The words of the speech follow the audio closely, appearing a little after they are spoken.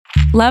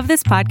Love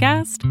this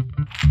podcast?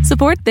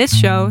 Support this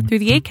show through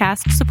the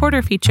Acast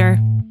supporter feature.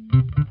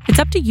 It's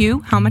up to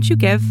you how much you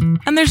give,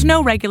 and there's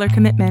no regular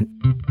commitment.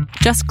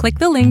 Just click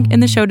the link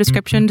in the show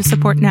description to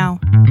support now.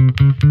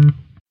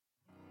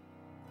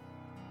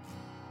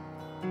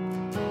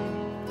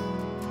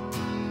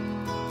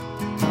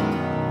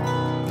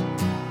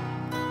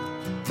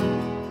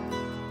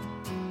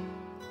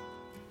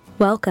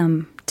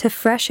 Welcome to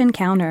Fresh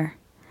Encounter,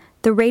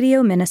 the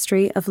radio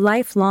ministry of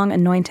Lifelong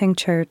Anointing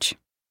Church.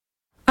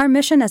 Our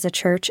mission as a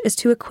church is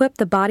to equip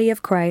the body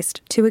of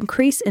Christ to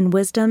increase in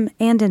wisdom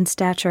and in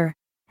stature,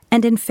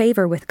 and in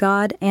favor with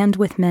God and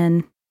with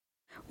men.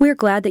 We're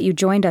glad that you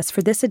joined us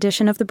for this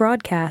edition of the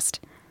broadcast.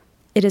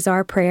 It is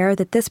our prayer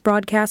that this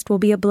broadcast will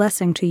be a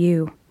blessing to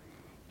you.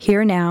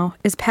 Here now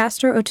is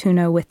Pastor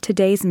Otuno with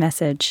today's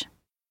message.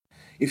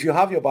 If you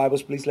have your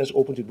Bibles, please let's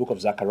open to the book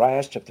of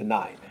Zacharias chapter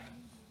 9.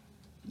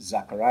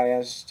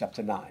 Zacharias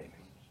chapter 9.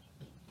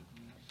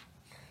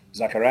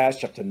 Zacharias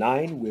chapter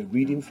 9, we're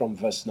reading from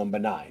verse number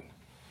 9.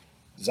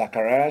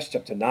 Zacharias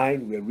chapter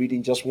 9, we're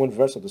reading just one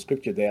verse of the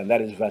scripture there, and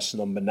that is verse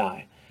number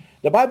 9.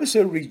 The Bible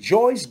says,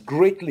 "Rejoice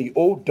greatly,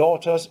 O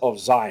daughters of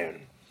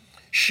Zion.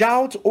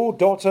 Shout, O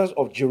daughters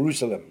of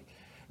Jerusalem.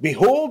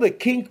 Behold, the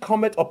King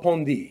cometh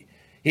upon thee.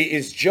 He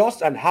is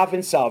just and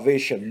having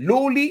salvation,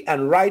 lowly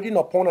and riding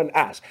upon an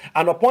ass,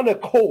 and upon a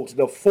colt,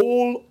 the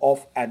foal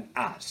of an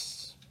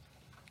ass."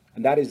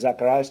 And that is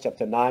Zacharias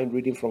chapter 9,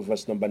 reading from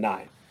verse number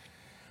 9.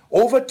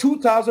 Over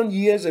 2,000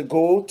 years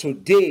ago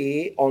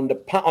today, on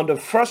the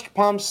first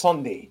Palm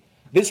Sunday,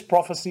 this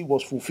prophecy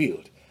was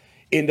fulfilled.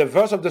 In the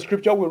verse of the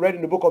scripture we read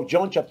in the book of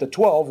John chapter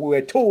 12, we were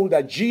told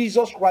that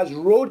Jesus Christ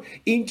rode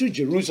into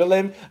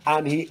Jerusalem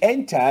and he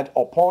entered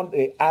upon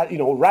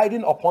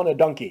riding upon a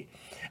donkey.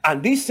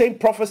 And this same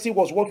prophecy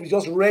was what we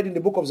just read in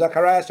the book of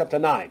Zechariah chapter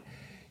 9.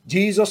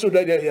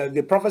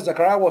 The prophet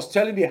Zechariah was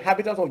telling the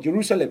inhabitants of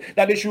Jerusalem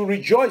that they should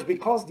rejoice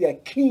because their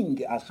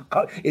king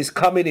is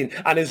coming in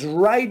and is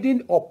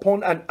riding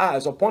upon an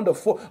ass, upon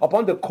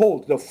the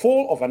colt, the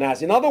foal of an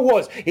ass. In other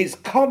words, his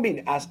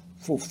coming as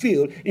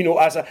fulfilled,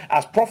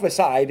 as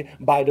prophesied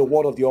by the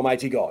word of the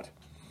Almighty God.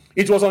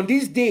 It was on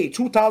this day,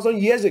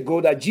 2,000 years ago,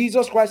 that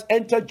Jesus Christ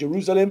entered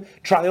Jerusalem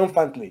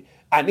triumphantly.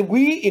 And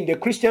we in the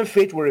Christian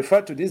faith will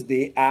refer to this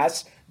day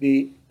as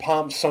the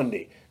Palm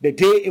Sunday, the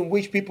day in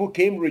which people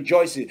came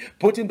rejoicing,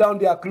 putting down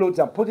their clothes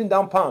and putting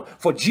down palm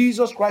for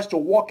Jesus Christ to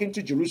walk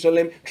into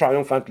Jerusalem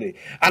triumphantly.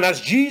 And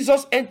as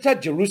Jesus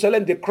entered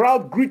Jerusalem, the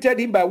crowd greeted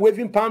him by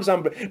waving palms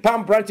and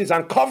palm branches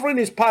and covering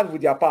his path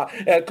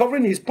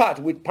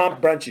with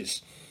palm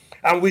branches.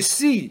 And we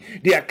see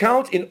the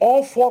account in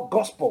all four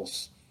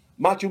Gospels.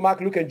 Matthew, Mark,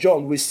 Luke, and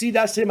John. We see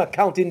that same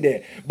account in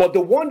there. But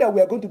the one that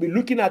we are going to be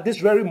looking at this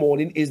very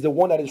morning is the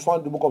one that is found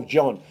in the book of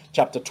John,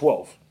 chapter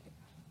 12.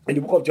 In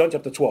the book of John,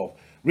 chapter 12.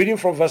 Reading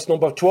from verse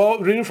number 12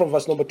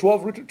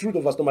 through to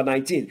verse number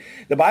 19.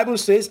 The Bible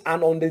says,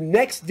 "And on the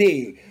next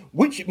day,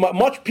 which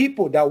much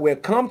people that were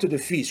come to the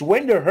feast,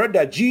 when they heard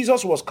that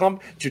Jesus was come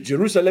to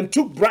Jerusalem,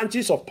 took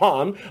branches of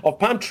palm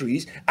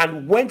trees,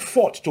 and went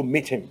forth to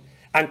meet him,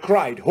 and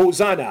cried,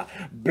 Hosanna,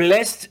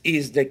 blessed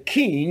is the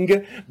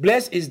King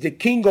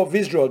of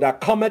Israel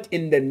that cometh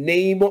in the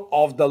name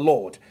of the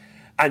Lord.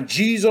 And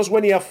Jesus,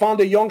 when he had found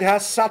a young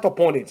ass, sat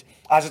upon it,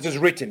 as it is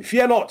written,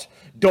 Fear not,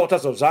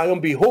 daughters of Zion,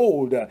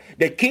 behold,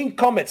 the King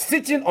cometh,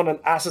 sitting on an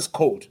ass's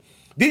coat.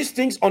 These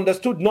things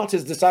understood not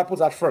his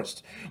disciples at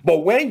first. But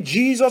when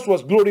Jesus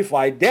was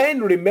glorified,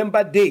 then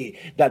remembered they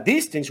that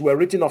these things were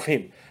written of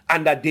him,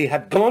 and that they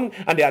had done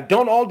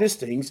all these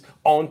things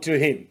unto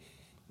him."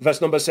 Verse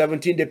number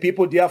 17, the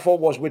people therefore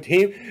was with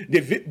him.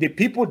 The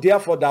people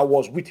therefore that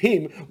was with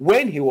him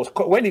when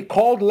he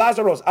called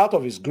Lazarus out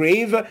of his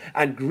grave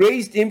and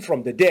raised him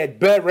from the dead,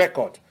 bear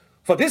record.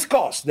 For this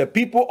cause the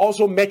people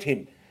also met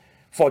him,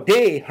 for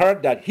they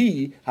heard that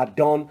he had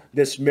done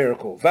this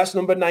miracle. Verse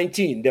number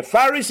 19, the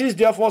Pharisees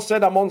therefore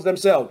said amongst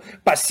themselves,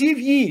 Perceive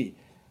ye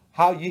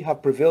how ye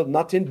have prevailed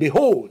nothing?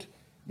 Behold,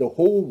 the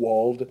whole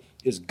world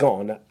is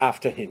gone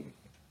after him.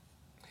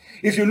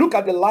 If you look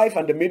at the life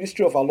and the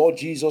ministry of our Lord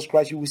Jesus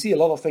Christ, you will see a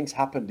lot of things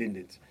happened in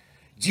it.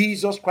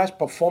 Jesus Christ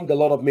performed a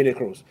lot of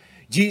miracles.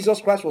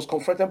 Jesus Christ was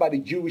confronted by the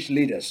Jewish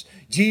leaders.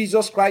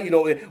 Jesus Christ,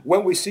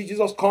 when we see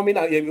Jesus coming,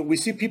 and we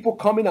see people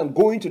coming and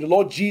going to the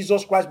Lord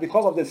Jesus Christ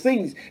because of the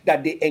things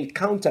that they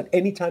encountered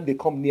anytime they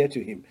come near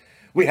to him.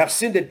 We have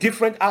seen the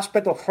different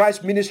aspect of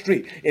Christ's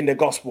ministry in the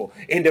gospel.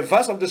 In the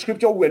verse of the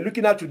scripture we're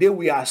looking at today,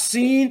 we are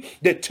seeing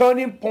the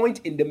turning point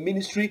in the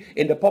ministry,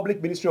 in the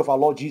public ministry of our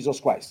Lord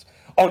Jesus Christ.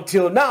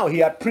 Until now, he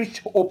had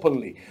preached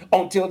openly.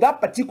 Until that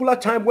particular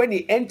time when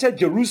he entered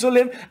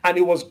Jerusalem and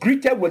he was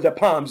greeted with the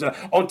palms.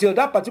 Until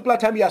that particular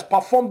time, he has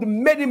performed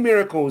many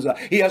miracles.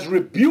 He has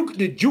rebuked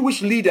the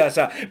Jewish leaders.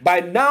 By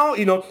now,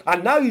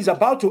 and now he was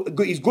about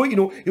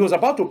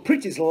to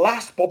preach his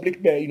last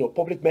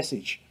public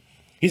message.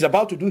 He's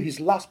about to do his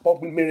last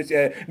public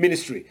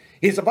ministry.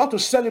 He's about to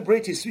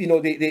celebrate his,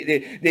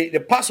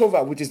 the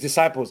Passover with his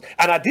disciples.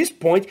 And at this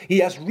point, he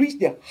has reached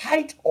the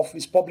height of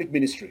his public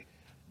ministry.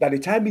 that the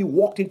time he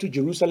walked into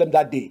Jerusalem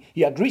that day,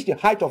 he had reached the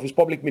height of his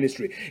public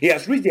ministry. He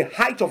has reached the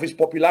height of his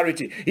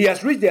popularity. He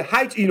has reached the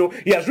height,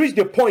 he has reached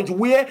the point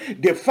where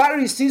the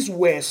Pharisees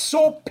were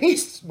so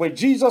pissed with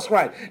Jesus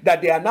Christ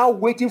that they are now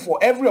waiting for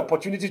every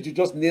opportunity to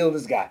just nail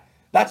this guy.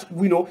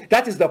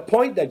 That is the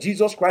point that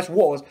Jesus Christ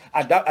was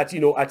at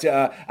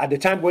the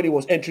time when he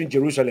was entering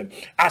Jerusalem.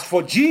 As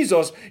for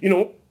Jesus,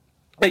 and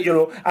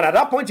at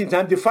that point in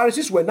time, the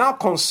Pharisees were now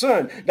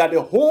concerned that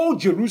the whole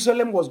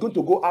Jerusalem was going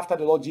to go after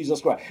the Lord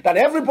Jesus Christ, that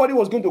everybody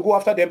was going to go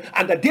after them,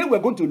 and that they were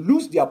going to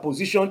lose their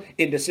position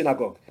in the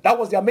synagogue. That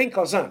was their main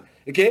concern.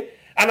 Okay?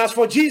 And as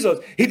for Jesus,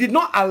 he did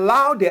not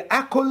allow the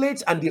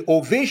accolades and the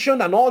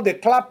ovation and all the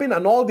clapping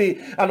and all the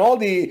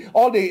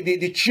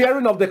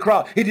cheering of the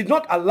crowd. He did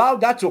not allow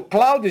that to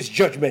cloud his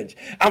judgment.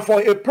 And for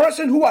a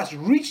person who has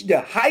reached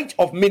the height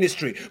of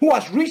ministry, who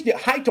has reached the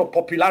height of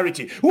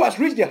popularity, who has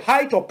reached the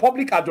height of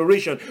public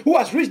adoration, who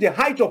has reached the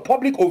height of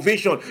public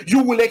ovation,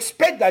 you will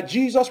expect that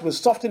Jesus will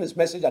soften his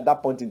message at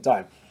that point in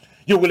time.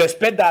 You will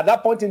expect that at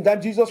that point in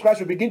time, Jesus Christ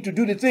will begin to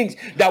do the things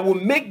that will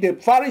make the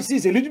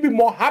Pharisees a little bit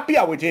more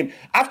happier with him.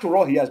 After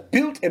all, he has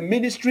built a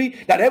ministry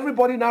that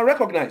everybody now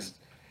recognizes.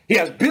 He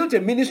has built a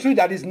ministry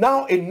that is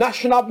now a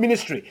national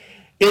ministry.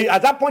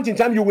 At that point in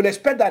time, you will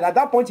expect that at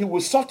that point, he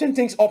will soften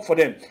things up for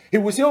them. He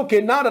will say,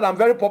 okay, now that I'm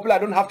very popular, I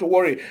don't have to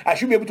worry. I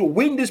should be able to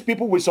win these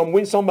people with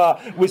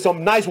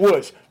some nice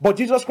words. But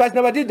Jesus Christ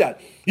never did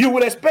that. You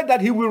will expect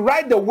that he will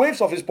ride the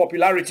waves of his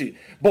popularity.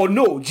 But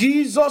no,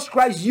 Jesus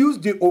Christ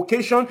used the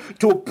occasion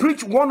to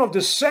preach one of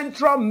the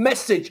central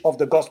message of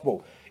the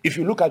gospel. If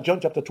you look at John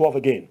chapter 12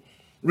 again,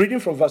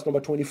 reading from verse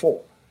number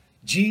 24.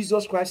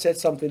 Jesus Christ said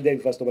something there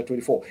in verse number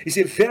 24. He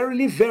said,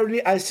 verily,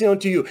 verily, I say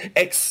unto you,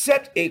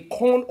 except a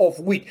corn of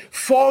wheat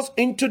falls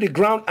into the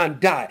ground and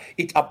die,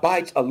 it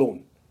abides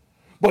alone.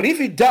 But if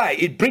it die,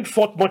 it brings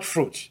forth much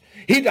fruit.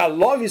 He that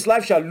loveth his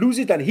life shall lose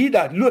it, and he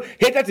that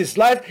hateth his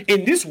life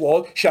in this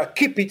world shall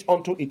keep it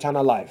unto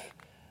eternal life.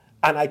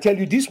 And I tell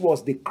you, this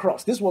was the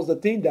cross. This was the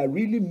thing that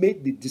really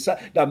made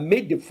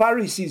the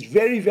Pharisees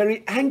very,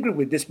 very angry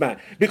with this man.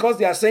 Because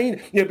they are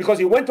saying, because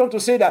he went on to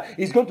say that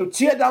he's going to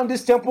tear down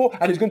this temple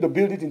and he's going to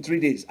build it in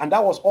 3 days. And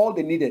that was all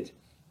they needed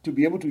to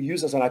be able to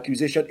use as an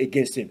accusation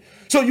against him.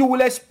 So you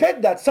will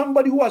expect that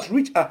somebody who has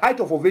reached a height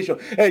of ovation,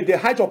 the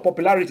height of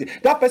popularity,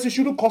 that person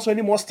shouldn't cause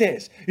any more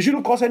stares. He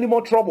shouldn't cause any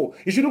more trouble.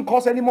 He shouldn't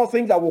cause any more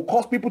things that will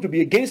cause people to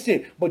be against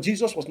him. But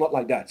Jesus was not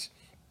like that.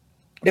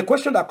 The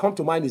question that comes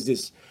to mind is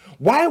this.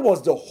 Why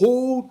was the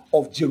whole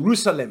of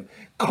Jerusalem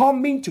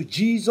coming to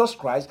Jesus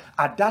Christ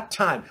at that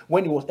time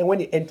when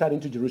he entered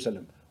into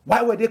Jerusalem?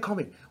 Why were they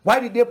coming? Why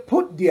did they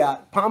put their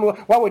palm?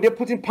 Why were they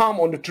putting palm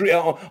on the tree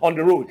on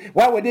the road?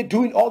 Why were they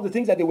doing all the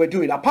things that they were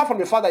doing? Apart from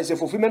the fact that it's a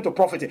fulfillment of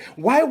prophecy,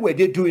 why were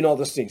they doing all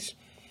those things?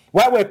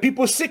 Why were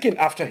people seeking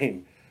after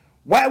him?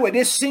 Why were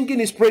they singing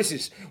his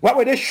praises? Why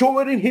were they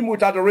showering him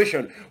with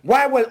adoration?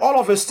 Why when all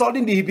of a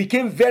sudden he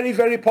became very,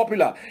 very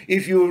popular?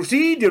 If you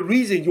see the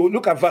reason, you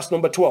look at verse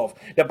number 12.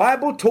 The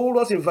Bible told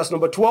us in verse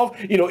number 12,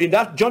 in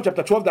that John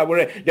chapter 12 that we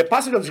read, the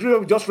passage of scripture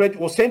we just read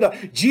was saying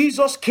that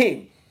Jesus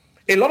came.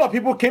 A lot of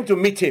people came to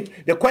meet him.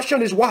 The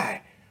question is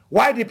why?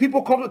 Why did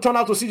people turn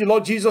out to see the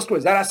Lord Jesus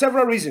Christ? There are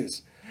several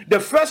reasons. The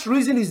first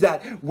reason is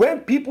that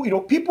when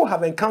people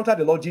have encountered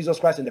the Lord Jesus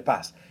Christ in the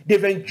past,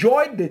 they've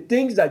enjoyed the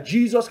things that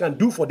Jesus can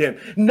do for them.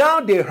 Now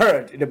they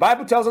heard, the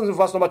Bible tells us in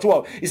verse number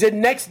 12, it said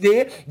next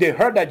day they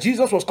heard that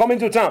Jesus was coming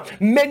to town.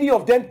 Many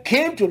of them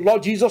came to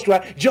Lord Jesus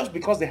Christ just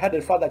because they had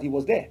the fact that he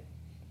was there.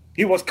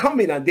 He was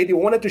coming and they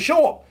wanted to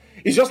show up.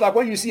 It's just like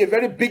when you see a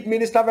very big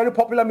minister, very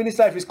popular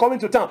minister, if he's coming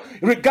to town,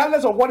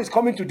 regardless of what he's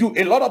coming to do,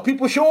 a lot of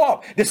people show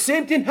up. The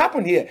same thing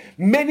happened here.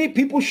 Many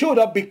people showed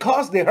up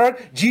because they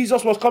heard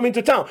Jesus was coming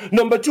to town.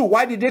 Number two,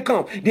 why did they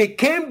come? They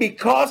came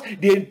because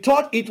they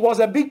thought it was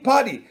a big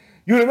party.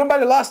 You remember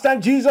the last time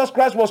Jesus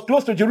Christ was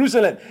close to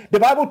Jerusalem? The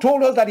Bible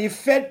told us that he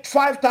fed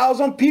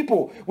 5,000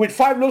 people with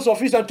 5 loaves of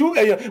fish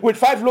and with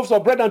 5 loaves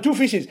of bread and 2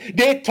 fishes.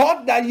 They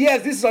thought that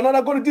yes, this is going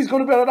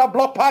to be another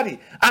block party,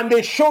 and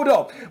they showed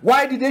up.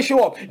 Why did they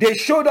show up? They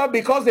showed up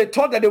because they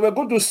thought that they were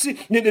going to see.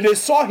 They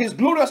saw his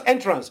glorious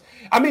entrance.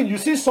 I mean, you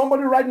see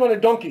somebody riding on a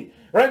donkey.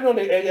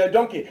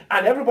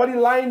 And everybody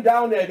lying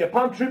down the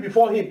palm tree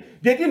before him.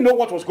 They didn't know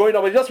what was going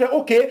on. They just went,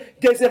 okay,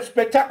 there's a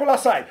spectacular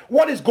sight.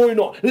 What is going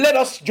on? Let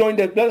us join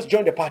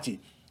the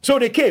party. So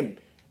they came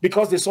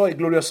because they saw a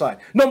glorious sight.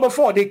 Number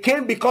 4, they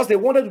came because they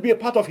wanted to be a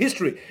part of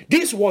history.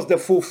 This was the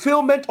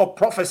fulfillment of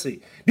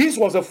prophecy. This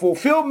was the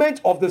fulfillment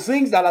of the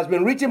things that has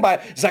been written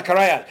by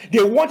Zechariah.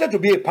 They wanted to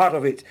be a part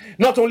of it.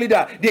 Not only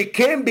that, they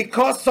came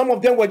because some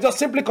of them were just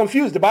simply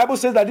confused. The Bible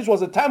says that this was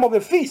the time of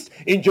the feast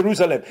in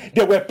Jerusalem.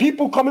 There were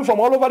people coming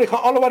from all over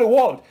the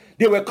world.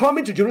 They were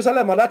coming to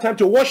Jerusalem at that time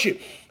to worship.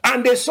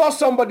 And they saw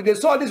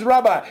this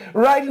rabbi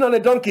riding on a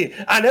donkey,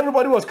 and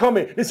everybody was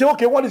coming. They said,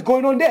 okay, what is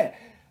going on there?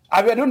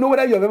 I don't know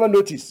whether you have ever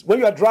noticed when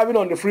you are driving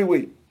on the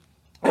freeway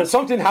and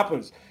something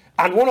happens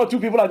and one or two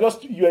people are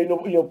just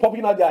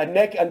popping out their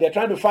neck and they're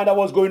trying to find out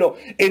what's going on.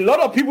 A lot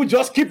of people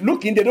just keep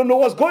looking. They don't know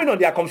what's going on.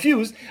 They are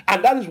confused.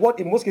 And that is what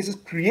in most cases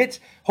creates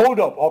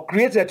hold up or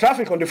creates a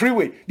traffic on the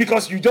freeway,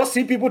 because you just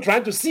see people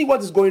trying to see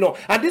what is going on.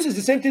 And this is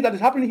the same thing that is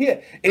happening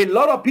here. A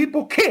lot of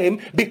people came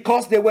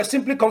because they were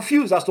simply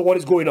confused as to what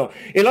is going on.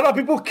 A lot of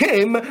people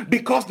came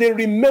because they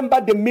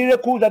remember the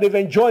miracles that they've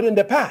enjoyed in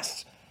the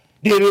past.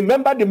 They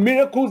remember the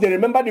miracles. They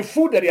remember the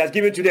food that he has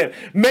given to them.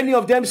 Many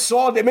of them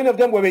many of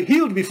them were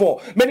healed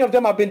before. Many of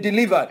them have been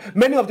delivered.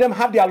 Many of them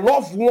have their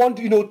loved one,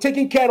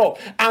 taken care of.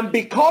 And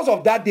because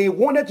of that, they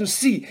wanted to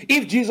see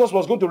if Jesus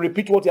was going to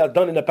repeat what he has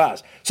done in the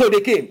past. So they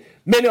came.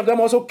 Many of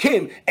them also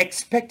came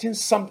expecting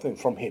something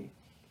from him.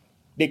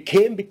 They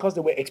came because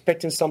they were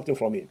expecting something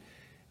from him.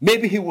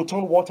 Maybe he will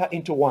turn water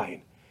into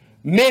wine.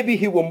 Maybe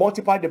he will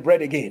multiply the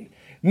bread again.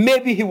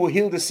 Maybe he will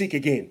heal the sick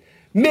again.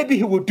 Maybe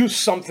he will do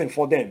something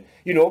for them,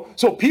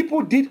 So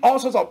people did all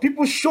sorts of,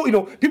 people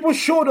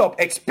showed up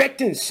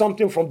expecting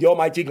something from the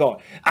Almighty God.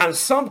 And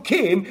some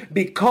came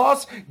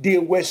because they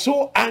were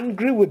so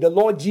angry with the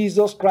Lord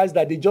Jesus Christ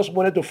that they just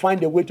wanted to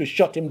find a way to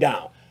shut him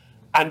down.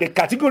 And the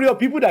category of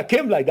people that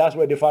came like that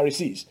were the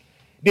Pharisees.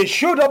 They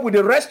showed up with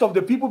the rest of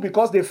the people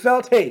because they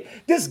felt, hey,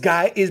 this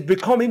guy is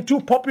becoming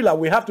too popular.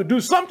 We have to do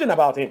something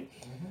about him.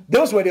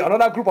 Those were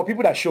another group of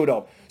people that showed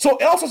up. So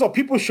all sorts of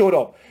people showed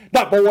up.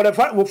 But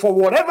for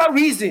whatever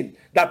reason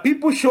that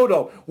people showed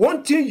up,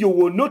 one thing you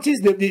will notice,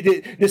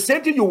 the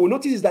same thing you will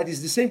notice is that it's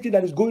the same thing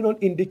that is going on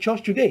in the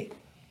church today.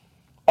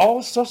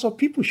 All sorts of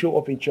people show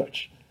up in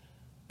church.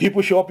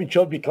 People show up in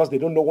church because they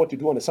don't know what to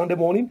do on a Sunday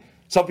morning.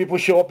 Some people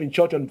show up in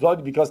church on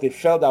blood because they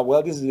felt that,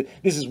 well, this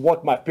is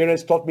what my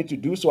parents taught me to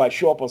do, so I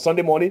show up on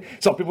Sunday morning.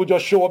 Some people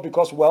just show up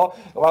because, well,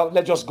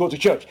 let's just go to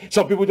church.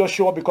 Some people just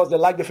show up because they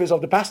like the face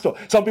of the pastor.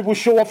 Some people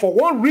show up for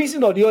one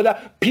reason or the other.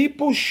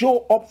 People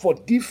show up for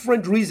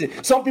different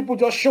reasons. Some people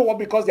just show up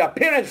because their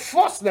parents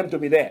forced them to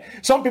be there.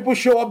 Some people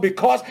show up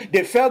because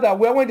they felt that,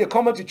 well, when they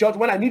come into church,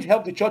 when I need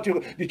help, the church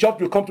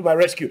will come to my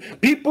rescue.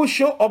 People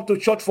show up to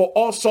church for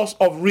all sorts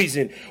of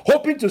reasons,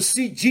 hoping to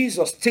see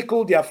Jesus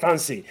tickle their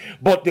fancy.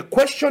 But the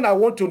question I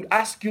want to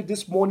ask you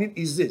this morning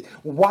is this: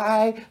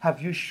 why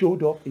have you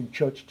showed up in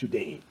church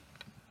today?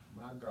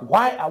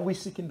 Why are we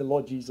seeking the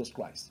Lord Jesus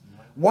Christ?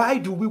 Why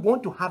do we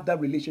want to have that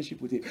relationship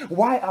with him?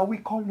 Why are we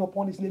calling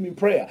upon his name in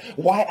prayer?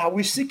 Why are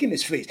we seeking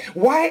his face?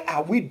 Why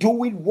are we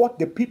doing what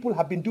the people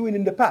have been doing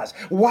in the past?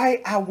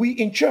 Why are we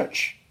in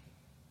church?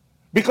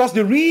 Because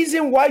the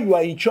reason why you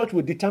are in church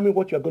will determine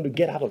what you are going to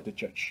get out of the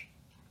church.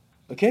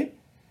 Okay?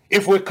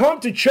 If we come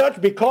to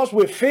church because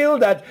we feel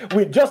that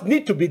we just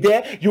need to be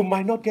there, you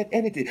might not get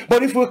anything.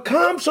 But if we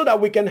come so that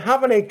we can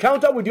have an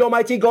encounter with the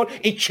Almighty God,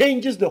 it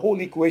changes the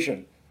whole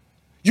equation.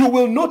 You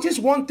will notice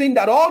one thing,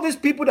 that all these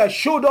people that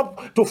showed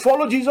up to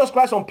follow Jesus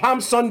Christ on Palm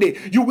Sunday,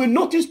 you will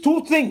notice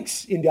two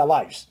things in their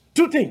lives.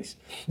 Two things.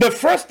 The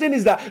first thing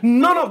is that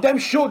none of them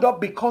showed up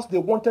because they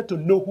wanted to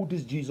know who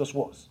this Jesus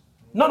was.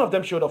 None of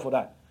them showed up for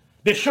that.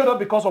 They showed up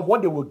because of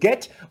what they would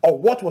get, or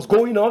what was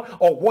going on,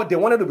 or what they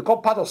wanted to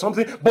become part of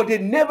something. But they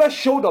never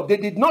showed up. They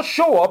did not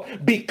show up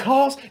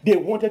because they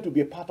wanted to be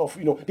a part of,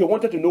 they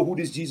wanted to know who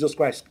this Jesus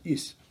Christ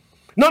is.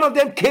 None of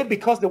them came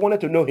because they wanted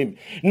to know him.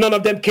 None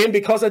of them came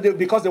because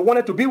they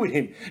wanted to be with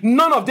him.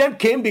 None of them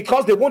came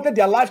because they wanted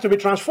their lives to be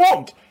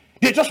transformed.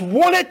 They just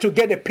wanted to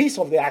get a piece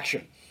of the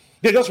action.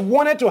 They just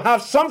wanted to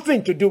have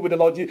something to do with the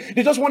Lord.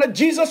 They just wanted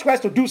Jesus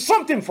Christ to do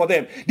something for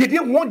them. They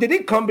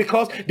didn't come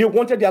because they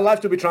wanted their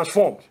lives to be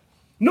transformed.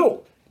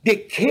 No, they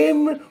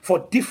came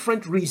for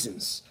different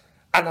reasons.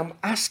 And I'm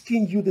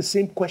asking you the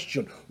same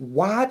question.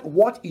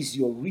 What is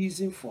your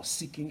reason for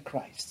seeking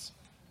Christ?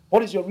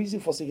 What is your reason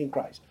for seeking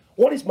Christ?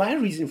 What is my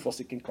reason for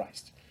seeking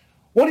Christ?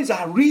 What is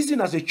our reason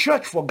as a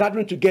church for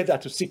gathering together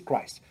to seek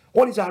Christ?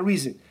 What is our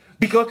reason?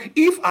 Because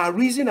if our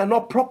reasons are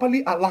not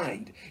properly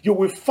aligned, you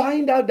will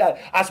find out that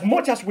as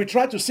much as we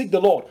try to seek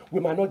the Lord, we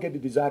might not get the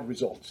desired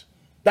results.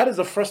 That is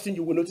the first thing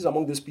you will notice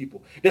among these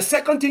people. The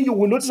second thing you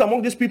will notice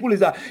among these people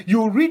is that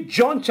you read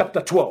John chapter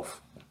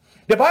 12.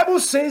 The Bible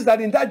says that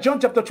in that John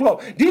chapter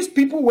 12, these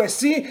people were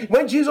seeing,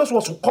 when Jesus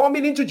was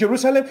coming into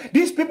Jerusalem,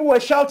 these people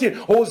were shouting,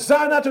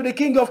 Hosanna to the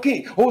King of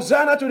Kings,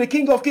 Hosanna to the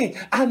King of Kings.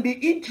 And the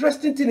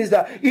interesting thing is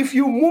that if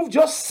you move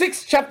just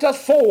 6 chapters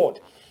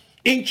forward,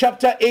 in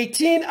chapter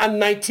 18 and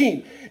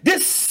 19,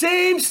 this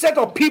same set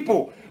of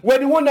people were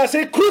the one that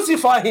said,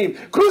 crucify him,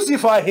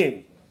 crucify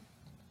him.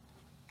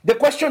 The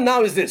question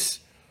now is this: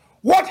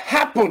 what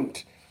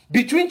happened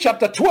between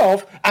chapter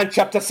 12 and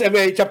chapter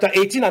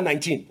 18 and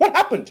 19? What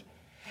happened?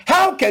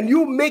 How can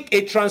you make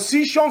a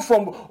transition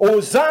from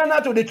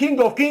Hosanna to the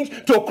King of Kings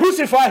to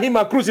crucify him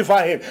and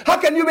crucify him? How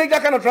can you make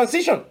that kind of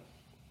transition?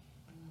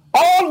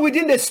 All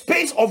within the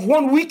space of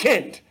one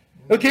weekend.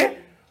 Okay?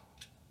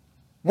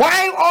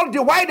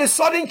 Why the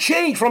sudden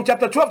change from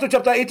chapter 12 to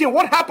chapter 18?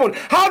 What happened?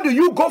 How do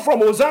you go from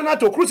Hosanna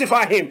to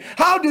crucify him?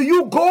 How do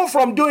you go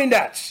from doing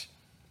that?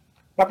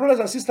 My brothers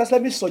and sisters,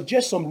 let me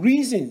suggest some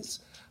reasons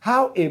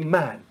how a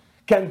man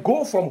can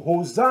go from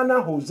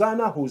Hosanna,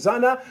 Hosanna,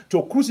 Hosanna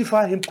to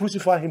crucify him,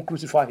 crucify him,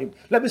 crucify him.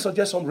 Let me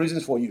suggest some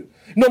reasons for you.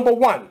 Number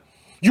one,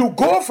 You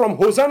go from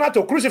Hosanna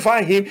to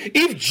crucify him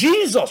if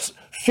Jesus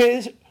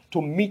fails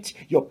to meet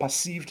your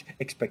perceived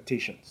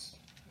expectations.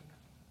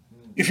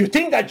 If you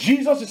think that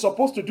Jesus is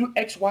supposed to do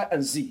X, Y,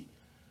 and Z,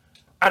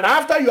 and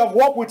after you have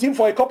walked with him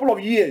for a couple of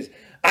years,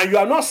 and you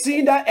are not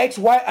seeing that X,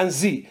 Y, and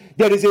Z,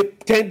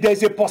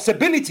 there's a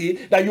possibility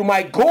that you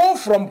might go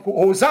from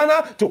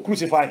Hosanna to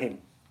crucify him.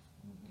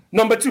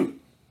 Number two,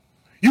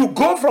 you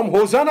go from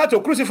Hosanna to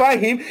crucify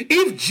him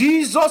if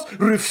Jesus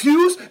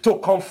refused to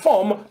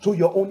conform to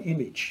your own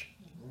image.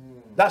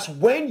 That's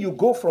when you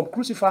go from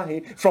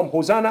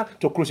Hosanna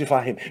to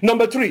crucify him.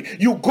 Number three,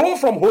 you go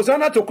from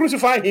Hosanna to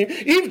crucify him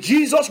if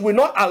Jesus will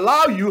not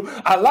allow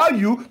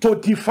you to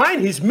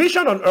define his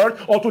mission on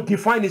earth or to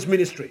define his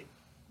ministry.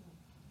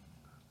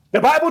 The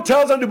Bible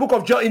tells us in the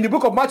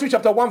book of Matthew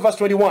chapter 1 verse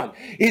 21,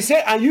 it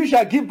said, and you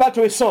shall give birth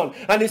to a son,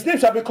 and his name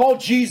shall be called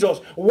Jesus.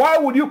 Why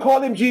would you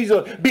call him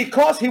Jesus?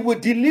 Because he will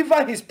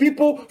deliver his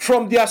people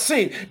from their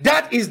sin.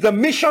 That is the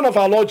mission of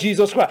our Lord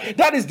Jesus Christ.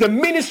 That is the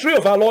ministry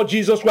of our Lord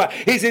Jesus Christ.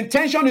 His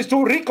intention is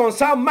to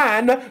reconcile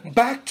man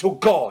back to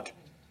God.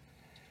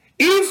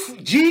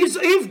 If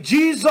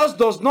Jesus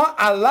does not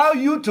allow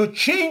you to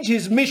change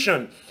his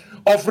mission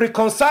of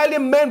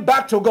reconciling men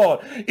back to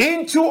God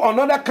into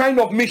another kind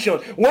of mission,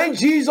 when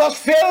Jesus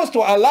fails to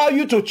allow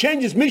you to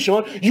change his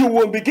mission, you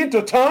will begin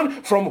to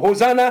turn from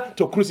Hosanna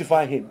to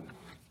crucify him.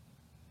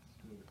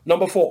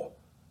 Number four,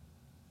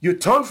 you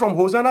turn from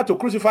Hosanna to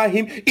crucify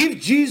him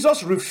if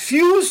Jesus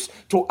refused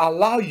to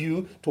allow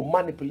you to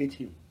manipulate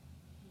him.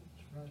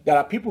 There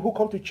are people who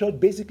come to church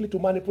basically to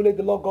manipulate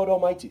the Lord God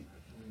Almighty.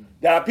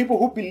 There are people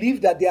who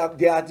believe that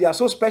they are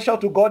so special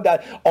to God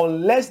that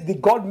unless the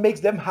God makes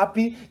them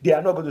happy, they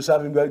are not going to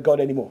serve him, God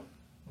anymore.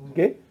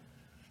 Okay?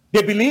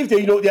 They believe that,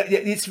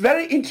 it's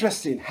very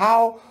interesting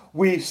how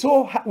we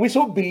so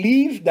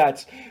believe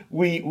that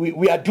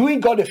we are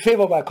doing God a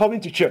favor by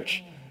coming to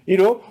church. We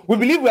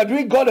believe we are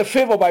doing God a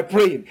favor by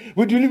praying.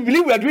 We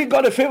believe we are doing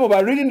God a favor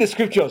by reading the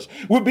scriptures.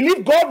 We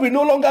believe God will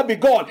no longer be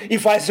God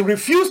if I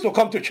refuse to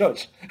come to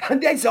church.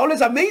 And that's always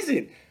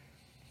amazing.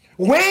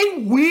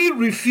 When we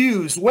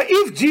refuse,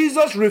 if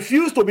Jesus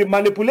refused to be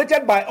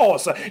manipulated by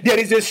us, there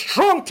is a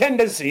strong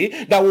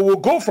tendency that we will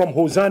go from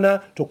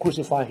Hosanna to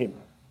crucify him.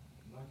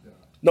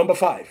 Number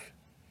five,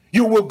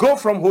 you will go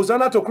from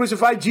Hosanna to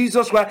crucify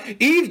Jesus Christ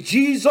if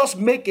Jesus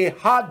make a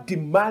hard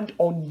demand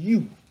on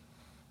you.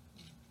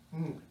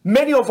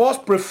 Many of us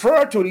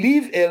prefer to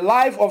live a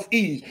life of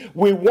ease.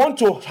 We want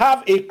to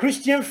have a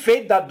Christian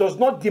faith that does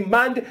not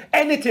demand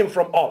anything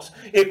from us.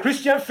 A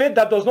Christian faith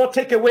that does not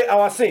take away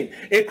our sin.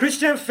 A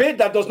Christian faith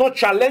that does not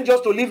challenge us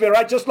to live a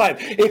righteous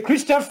life. A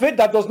Christian faith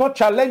that does not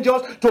challenge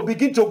us to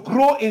begin to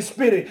grow in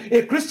spirit.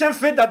 A Christian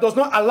faith that does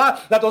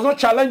not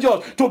challenge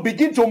us to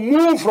begin to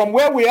move from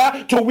where we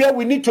are to where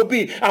we need to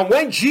be. And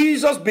when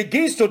Jesus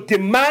begins to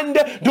demand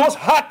those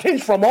hard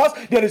things from us,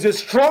 there is a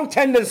strong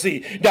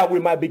tendency that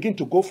we might begin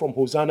to go from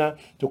Hosanna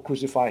to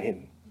crucify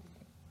him.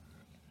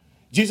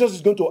 Jesus is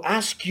going to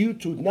ask you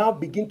to now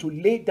begin to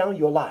lay down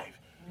your life.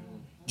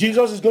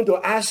 Jesus is going to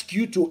ask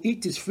you to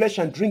eat his flesh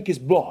and drink his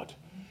blood.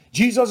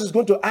 Jesus is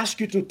going to ask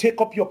you to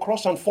take up your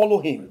cross and follow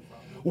him.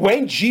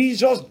 When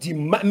Jesus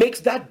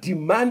makes that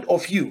demand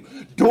of you,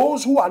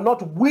 those who are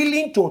not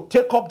willing to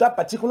take up that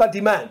particular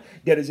demand,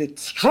 there is a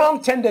strong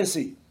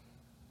tendency,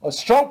 a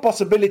strong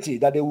possibility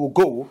that they will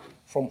go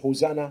from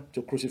Hosanna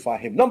to crucify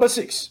him. Number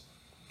six,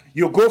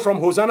 you go from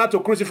Hosanna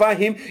to crucify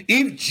him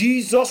if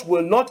Jesus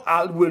will not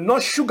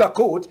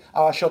sugarcoat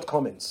our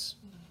shortcomings.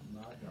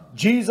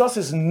 Jesus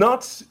is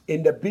not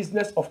in the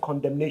business of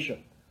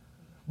condemnation,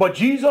 but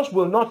Jesus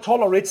will not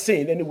tolerate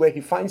sin anywhere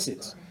he finds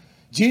it.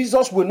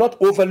 Jesus will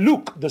not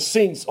overlook the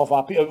sins of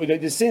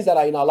the sins that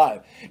are in our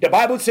life. The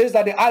Bible says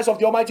that the eyes of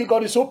the Almighty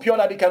God is so pure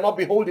that he cannot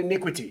behold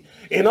iniquity.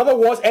 In other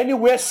words,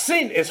 anywhere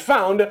sin is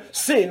found,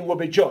 sin will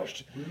be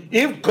judged.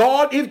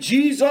 If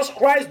Jesus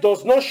Christ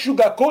does not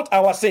sugarcoat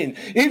our sin,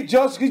 if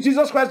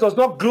Jesus Christ does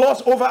not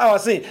gloss over our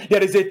sin,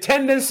 there is a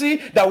tendency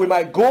that we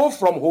might go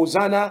from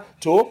Hosanna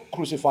to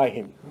crucify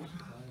him.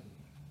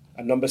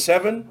 And number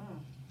seven,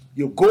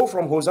 you go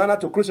from Hosanna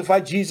to crucify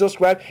Jesus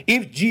Christ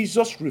if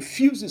Jesus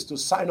refuses to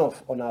sign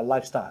off on our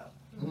lifestyle.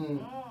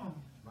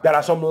 There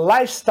are some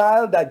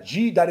lifestyle that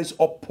is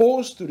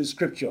opposed to the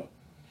scripture.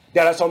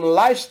 There are some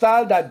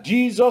lifestyle that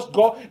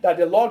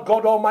the Lord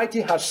God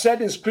Almighty has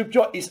said in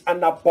scripture is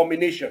an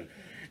abomination.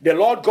 The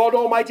Lord God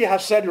Almighty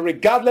has said,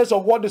 regardless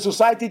of what the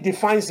society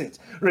defines it,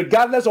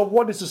 regardless of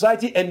what the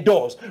society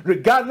endorses,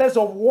 regardless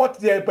of what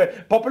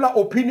the popular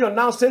opinion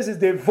now says is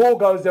the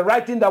vogue or is the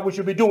right thing that we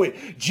should be doing,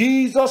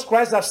 Jesus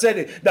Christ has said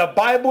it. The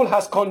Bible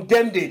has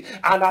condemned it.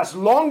 And as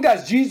long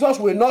as Jesus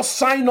will not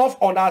sign off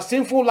on our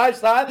sinful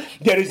lifestyle,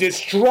 there is a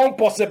strong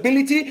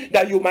possibility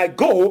that you might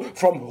go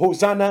from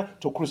Hosanna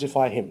to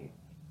crucify him.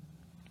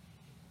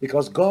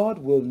 Because God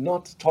will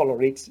not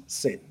tolerate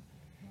sin.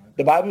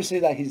 The Bible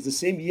says that he's the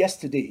same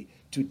yesterday,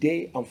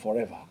 today, and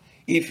forever.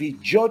 If he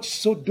judged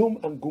Sodom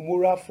and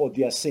Gomorrah for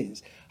their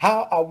sins,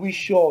 why are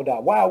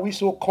we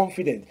so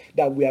confident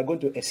that we are going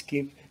to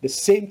escape the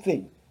same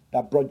thing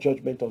that brought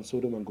judgment on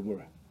Sodom and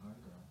Gomorrah?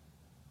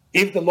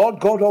 If the Lord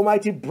God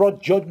Almighty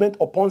brought judgment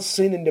upon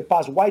sin in the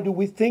past, why do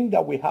we think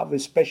that we have a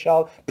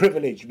special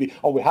privilege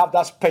or we have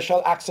that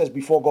special access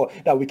before God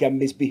that we can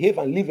misbehave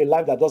and live a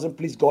life that doesn't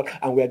please God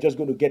and we are just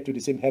going to get to the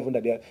same heaven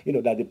that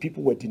that the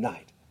people were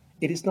denied?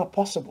 It is not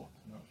possible.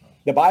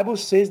 The Bible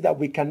says that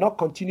we cannot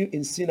continue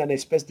in sin and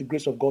expect the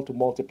grace of God to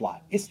multiply.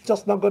 It's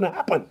just not going to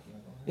happen.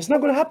 It's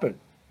not going to happen.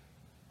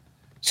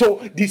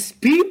 So these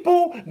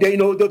people,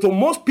 to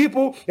most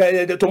people,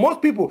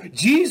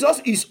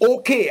 Jesus is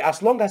okay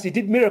as long as he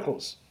did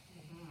miracles.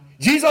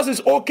 Jesus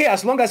is okay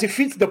as long as he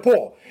feeds the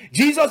poor.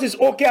 Jesus is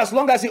okay as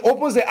long as he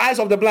opens the eyes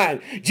of the blind.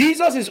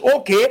 Jesus is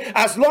okay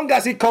as long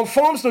as he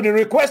conforms to the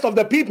request of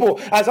the people,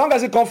 as long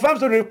as he conforms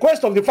to the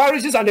request of the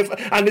Pharisees and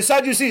the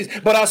Sadducees.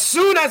 But as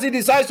soon as he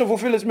decides to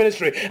fulfill his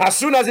ministry, as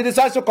soon as he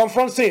decides to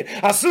confront sin,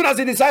 as soon as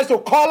he decides to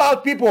call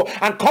out people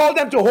and call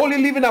them to holy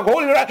living and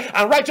holy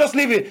and righteous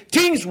living,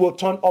 things will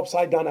turn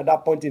upside down at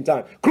that point in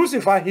time.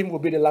 Crucify him will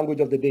be the language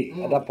of the day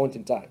at that point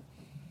in time.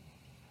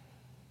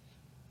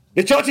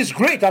 The church is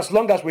great as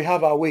long as we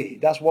have our way.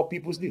 That's what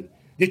people do.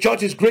 The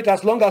church is great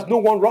as long as no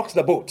one rocks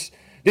the boat.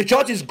 The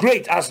church is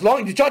great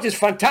the church is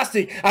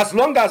fantastic as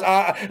long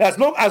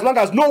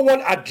as no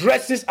one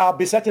addresses our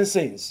besetting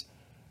sins.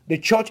 The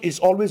church is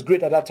always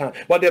great at that time.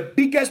 But the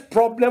biggest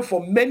problem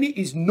for many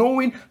is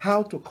knowing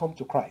how to come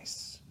to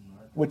Christ.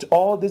 With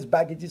all these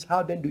baggages,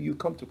 how then do you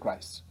come to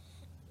Christ?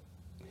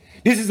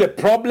 This is a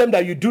problem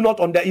that you do not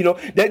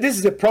this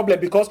is a problem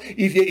because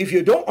if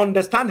you don't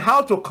understand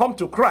how to come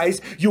to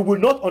Christ, you will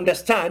not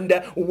understand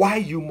why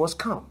you must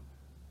come.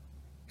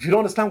 If you don't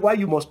understand why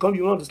you must come,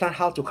 you won't understand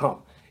how to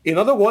come. In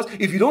other words,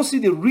 if you don't see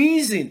the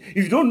reason,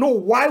 if you don't know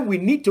why we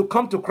need to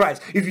come to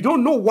Christ, if you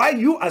don't know why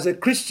you as a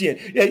Christian,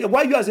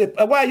 why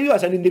you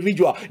as an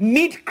individual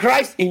need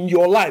Christ in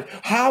your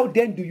life, how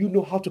then do you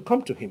know how to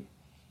come to him?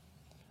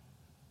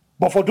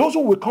 But for those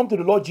who will come to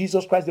the Lord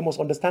Jesus Christ, they must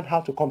understand how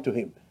to come to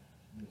him.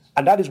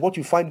 And that is what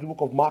you find in the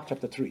book of Mark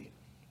chapter 3.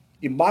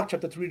 In Mark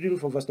chapter 3, reading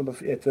from verse number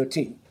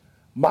 13.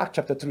 Mark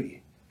chapter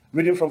 3,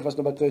 reading from verse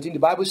number 13, the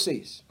Bible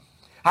says,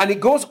 "And he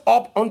goes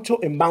up unto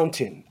a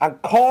mountain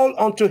and called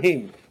unto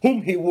him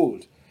whom he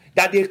would,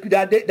 and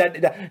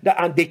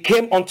they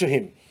came unto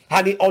him.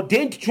 And he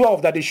ordained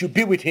 12 that they should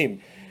be with him,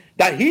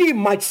 that he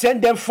might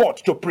send them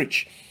forth to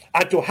preach,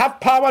 and to have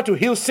power to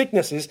heal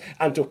sicknesses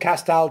and to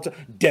cast out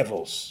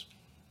devils."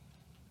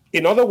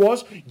 In other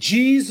words,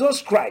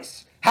 Jesus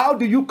Christ. How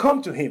do you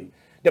come to him?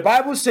 The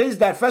Bible says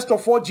that first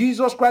of all,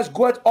 Jesus Christ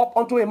goeth up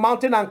unto a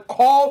mountain and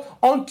call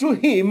unto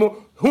him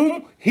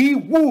whom he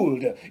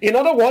would. In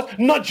other words,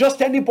 not just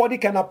anybody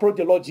can approach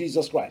the Lord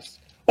Jesus Christ.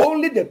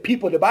 Only the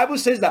people. The Bible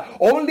says that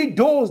only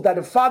those that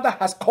the Father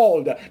has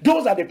called,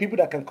 those are the people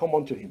that can come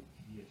unto him.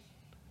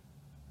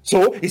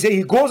 So he said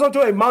he goes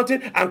unto a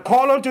mountain and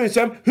called unto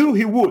himself who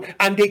he would,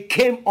 and they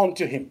came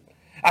unto him.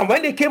 And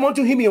when they came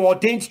unto him, he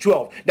ordained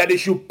 12, that they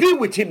should be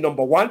with him,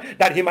 number 1,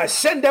 that he might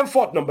send them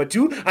forth, number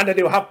 2, and that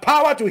they will have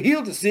power to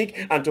heal the sick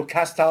and to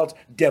cast out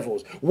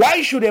devils.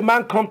 Why should a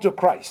man come to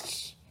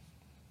Christ?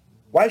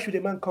 Why should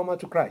a man come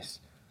unto Christ?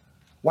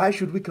 Why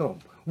should we come?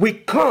 We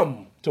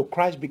come to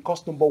Christ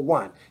because, number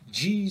 1,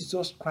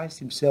 Jesus Christ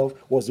himself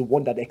was the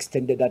one that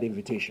extended that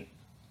invitation.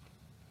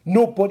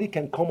 Nobody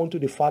can come unto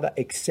the Father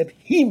except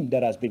him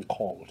that has been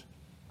called.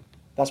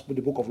 That's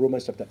the book of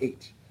Romans chapter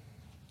 8.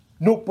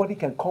 Nobody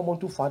can come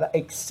unto Father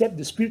except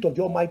the Spirit of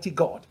the Almighty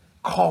God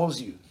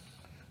calls you.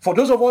 For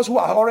those of us who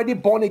are already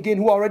born again,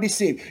 who are already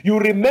saved, you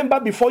remember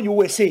before you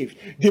were saved,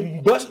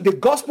 the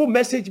gospel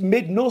message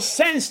made no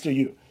sense to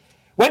you.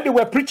 When they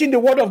were preaching the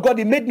word of God,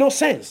 it made no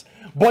sense.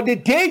 But the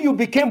day you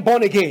became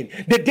born again,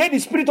 the day the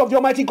Spirit of the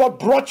Almighty God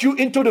brought you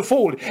into the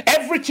fold,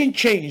 everything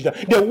changed.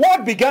 The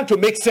word began to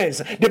make sense.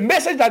 The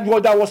message that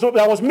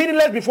was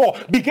meaningless before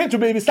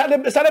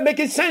started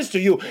making sense to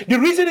you. The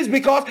reason is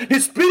because the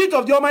Spirit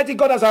of the Almighty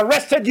God has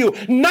arrested you.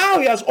 Now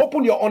he has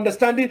opened your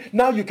understanding.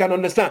 Now you can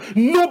understand.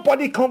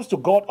 Nobody comes to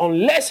God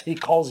unless he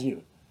calls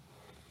you.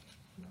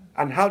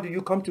 And how do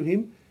you come to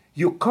him?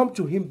 You come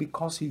to him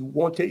because he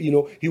wants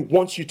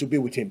you to be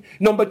with him.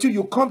 Number 2,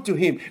 you come to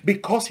him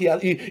because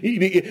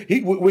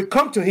we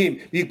come to him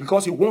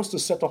because he wants to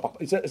set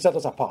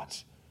us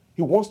apart.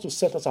 He wants to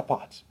set us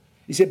apart.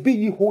 He said, "Be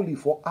ye holy,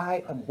 for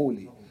I am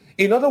holy."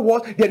 In other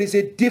words, there is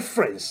a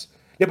difference.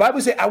 The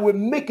Bible says, "I will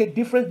make a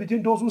difference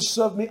between those who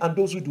serve me and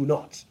those who do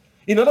not."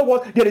 In other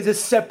words, there is a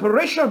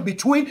separation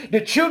between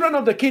the children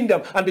of the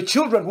kingdom and the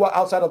children who are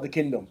outside of the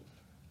kingdom.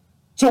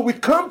 So we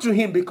come to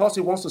him because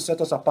he wants to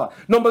set us apart.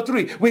 Number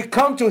 3, we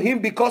come to him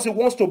because he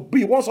wants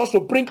us to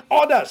bring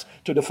others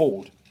to the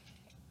fold.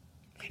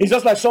 It's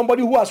just like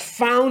somebody who has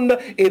found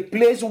a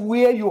place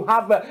where you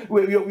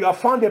have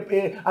found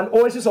an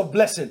oasis of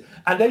blessing,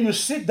 and then you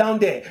sit down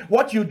there.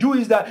 What you do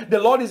is that the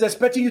Lord is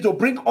expecting you to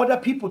bring other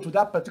people to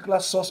that particular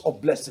source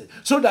of blessing,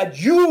 so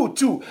that you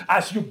too,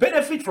 as you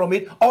benefit from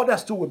it,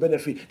 others too will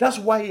benefit. That's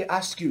why he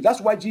asks you. That's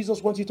why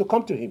Jesus wants you to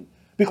come to him.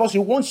 Because he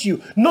wants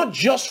you, not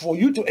just for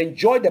you to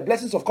enjoy the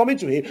blessings of coming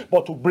to him,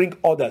 but to bring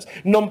others.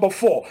 Number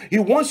 4, he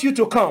wants you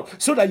to come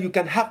so that you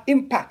can have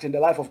impact in the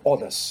life of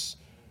others.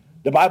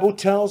 The Bible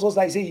tells us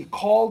that he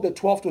called the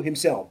 12 to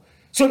himself.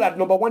 So that,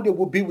 number one, they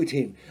will be with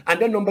him.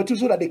 And then number two,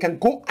 so that they can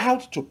go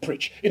out to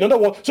preach. In other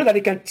words, so that they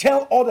can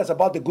tell others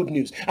about the good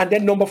news. And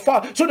then number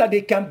five, so that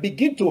they can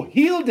begin to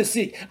heal the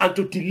sick and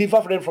to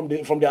deliver them from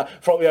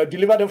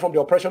the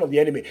oppression of the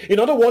enemy. In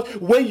other words,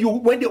 when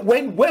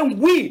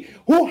we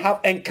who have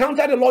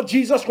encountered the Lord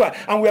Jesus Christ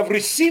and we have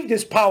received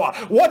his power,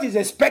 what he's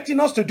expecting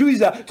us to do is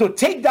to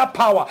take that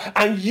power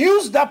and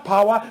use that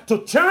power to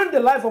turn the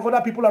life of other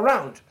people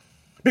around.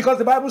 Because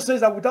the Bible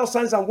says that without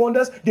signs and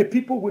wonders, the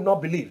people will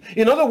not believe.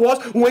 In other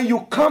words, when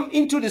you come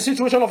into the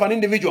situation of an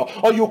individual,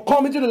 or you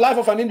come into the life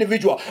of an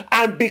individual,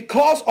 and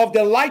because of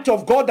the light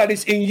of God that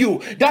is in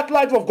you, that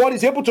light of God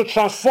is able to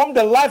transform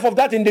the life of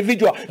that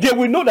individual, they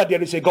will know that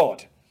there is a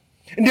God.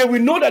 And they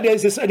will know that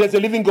there's a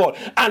living God.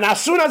 And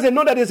as soon as they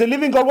know that there's a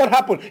living God, what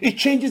happens? It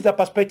changes their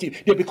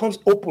perspective. They become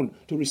open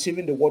to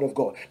receiving the word of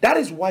God. That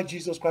is why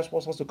Jesus Christ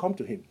wants us to come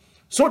to him,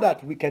 so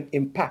that we can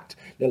impact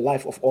the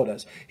life of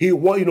others.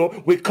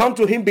 We come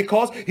to him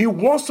because he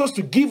wants us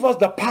to give us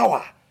the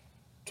power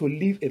to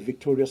live a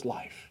victorious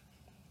life.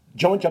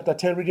 John chapter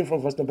 10, reading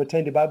from verse number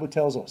 10, the Bible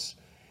tells us.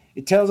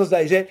 It tells us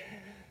that he said,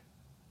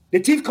 the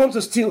thief comes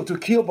to steal, to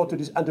kill,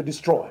 and to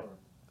destroy.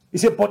 He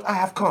said, but I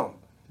have come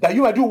that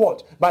you might do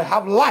what? But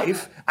have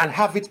life and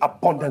have it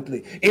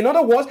abundantly. In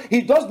other words,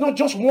 he does not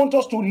just want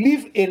us to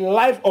live a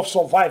life of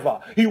survivor.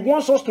 He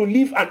wants us to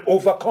live an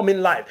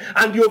overcoming life.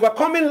 And the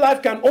overcoming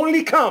life can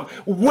only come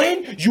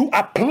when you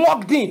are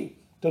plugged in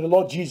to the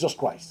Lord Jesus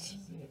Christ.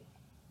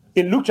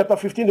 In Luke chapter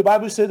 15, the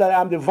Bible says that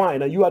I am the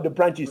vine and you are the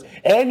branches.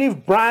 Any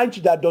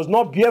branch that does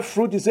not bear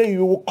fruit, he says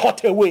you will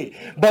cut away.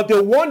 But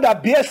the one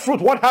that bears fruit,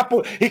 what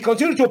happens? He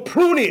continues to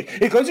prune it.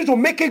 He continues to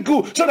make it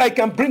good so that he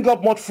can bring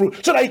up more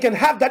fruit, so that he can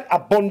have that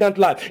abundant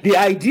life. The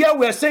idea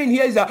we're saying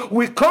here is that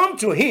we come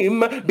to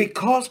him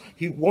because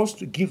he wants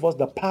to give us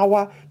the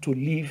power to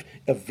live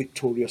a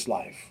victorious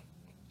life.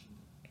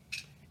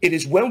 It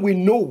is when we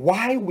know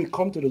why we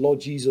come to the Lord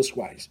Jesus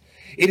Christ.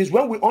 It is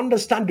when we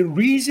understand the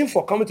reason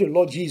for coming to the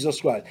Lord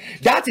Jesus Christ.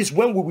 That is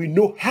when we will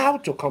know how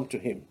to come to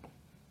him.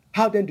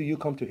 How then do you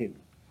come to him?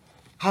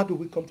 How do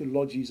we come to the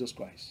Lord Jesus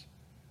Christ?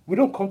 We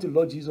don't come to the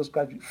Lord Jesus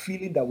Christ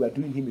feeling that we are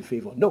doing him a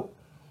favor. No.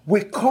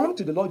 We come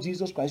to the Lord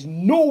Jesus Christ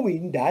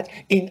knowing that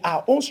in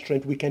our own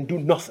strength we can do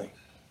nothing.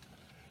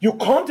 You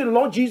come to the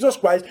Lord Jesus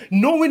Christ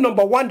knowing,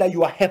 number one, that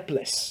you are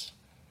helpless.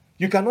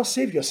 You cannot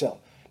save yourself.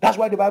 That's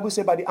why the Bible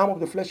says, by the arm of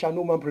the flesh shall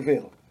no man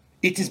prevail.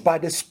 It is by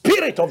the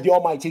Spirit of the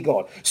Almighty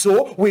God.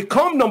 So we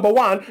come, number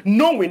one,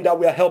 knowing that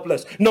we are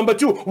helpless. Number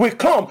two, we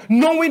come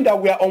knowing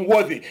that we are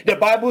unworthy. The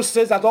Bible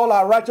says that all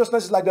our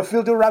righteousness is like the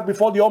filthy rag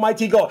before the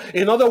Almighty God.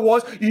 In other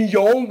words, in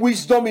your own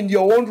wisdom, in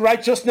your own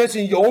righteousness,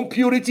 in your own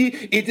purity,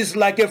 it is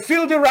like a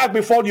filthy rag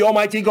before the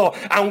Almighty God.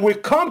 And we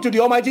come to the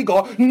Almighty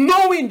God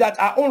knowing that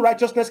our own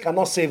righteousness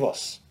cannot save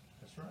us.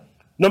 That's right.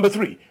 Number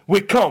three,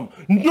 we come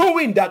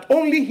knowing that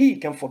only he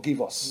can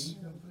forgive us.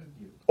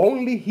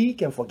 Only he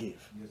can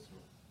forgive.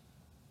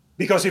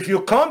 Because if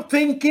you come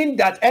thinking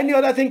that any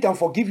other thing can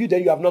forgive you,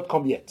 then you have not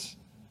come yet.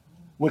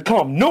 We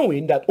come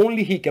knowing that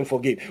only he can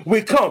forgive.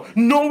 We come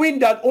knowing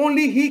that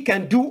only he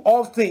can do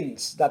all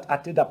things that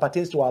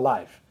pertains to our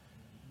life.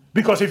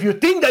 Because if you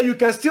think that you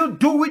can still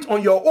do it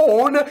on your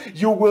own,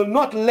 you will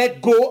not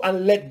let go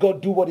and let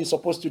God do what he's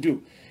supposed to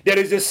do. There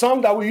is a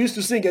song that we used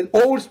to sing, an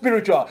old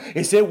spiritual.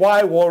 It said,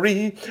 why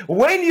worry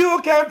when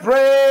you can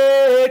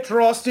pray?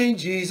 Trust in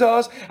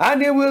Jesus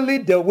and he will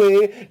lead the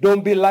way.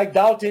 Don't be like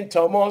doubting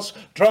Thomas,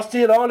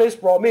 trusting on his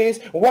promise.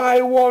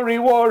 Why worry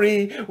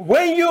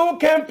when you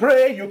can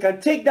pray? You can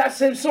take that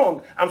same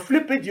song and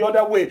flip it the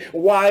other way.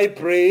 Why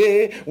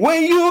pray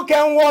when you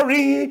can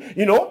worry?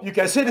 You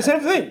can say the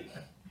same thing.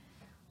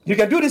 You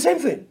can do the same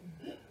thing.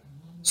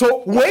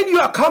 So when you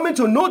are coming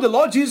to know the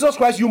Lord Jesus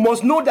Christ, you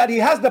must know that he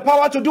has the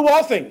power to do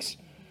all things.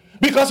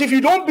 Because if you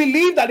don't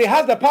believe that he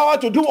has the power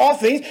to do all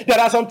things, there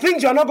are some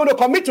things you are not going to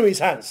commit to his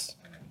hands.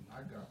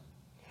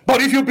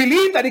 But if you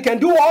believe that he can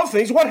do all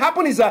things, what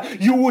happens is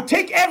that you will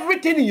take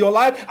everything in your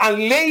life and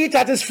lay it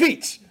at his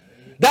feet.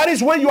 That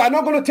is when you are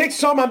not going to take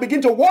some and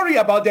begin to worry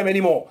about them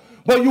anymore.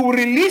 But you will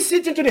release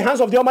it into the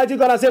hands of the Almighty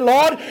God and say,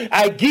 Lord,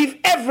 I give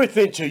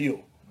everything to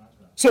you.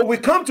 So we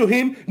come to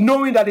him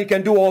knowing that he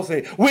can do all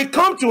things. We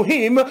come to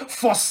him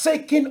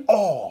forsaking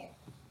all.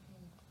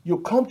 You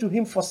come to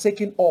him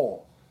forsaking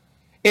all.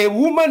 A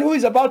woman who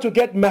is about to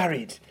get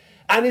married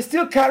and is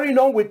still carrying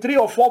on with 3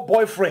 or 4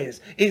 boyfriends,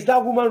 is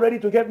that woman ready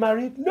to get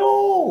married?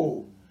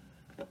 No.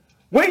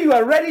 When you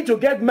are ready to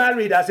get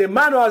married as a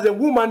man or as a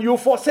woman, you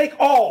forsake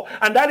all.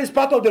 And that is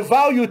part of the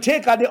vow you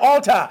take at the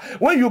altar.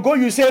 When you go,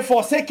 you say,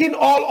 forsaking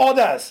all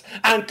others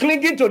and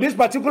clinging to this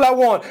particular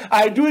one.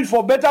 I do it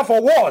for better,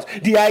 for worse.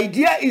 The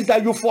idea is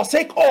that you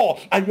forsake all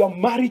and you are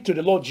married to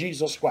the Lord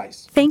Jesus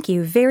Christ. Thank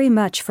you very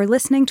much for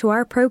listening to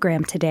our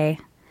program today.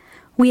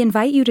 We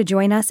invite you to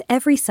join us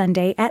every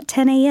Sunday at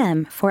 10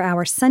 a.m. for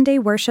our Sunday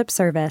worship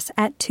service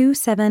at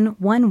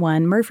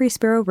 2711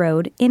 Murfreesboro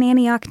Road in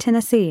Antioch,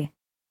 Tennessee.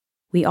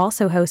 We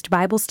also host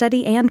Bible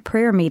study and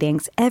prayer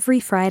meetings every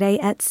Friday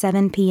at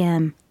 7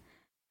 p.m.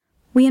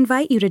 We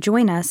invite you to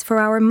join us for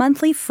our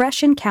monthly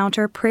Fresh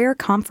Encounter Prayer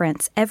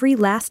Conference every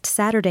last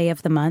Saturday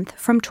of the month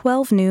from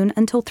 12 noon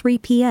until 3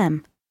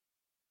 p.m.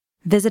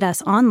 Visit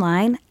us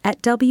online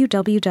at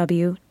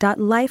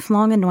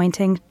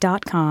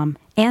www.lifelonganointing.com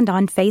and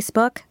on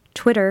Facebook,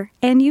 Twitter,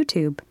 and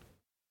YouTube.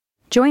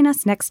 Join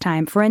us next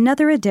time for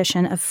another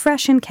edition of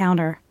Fresh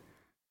Encounter.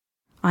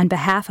 On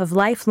behalf of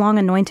Lifelong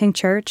Anointing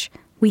Church,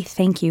 we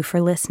thank you for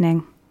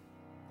listening.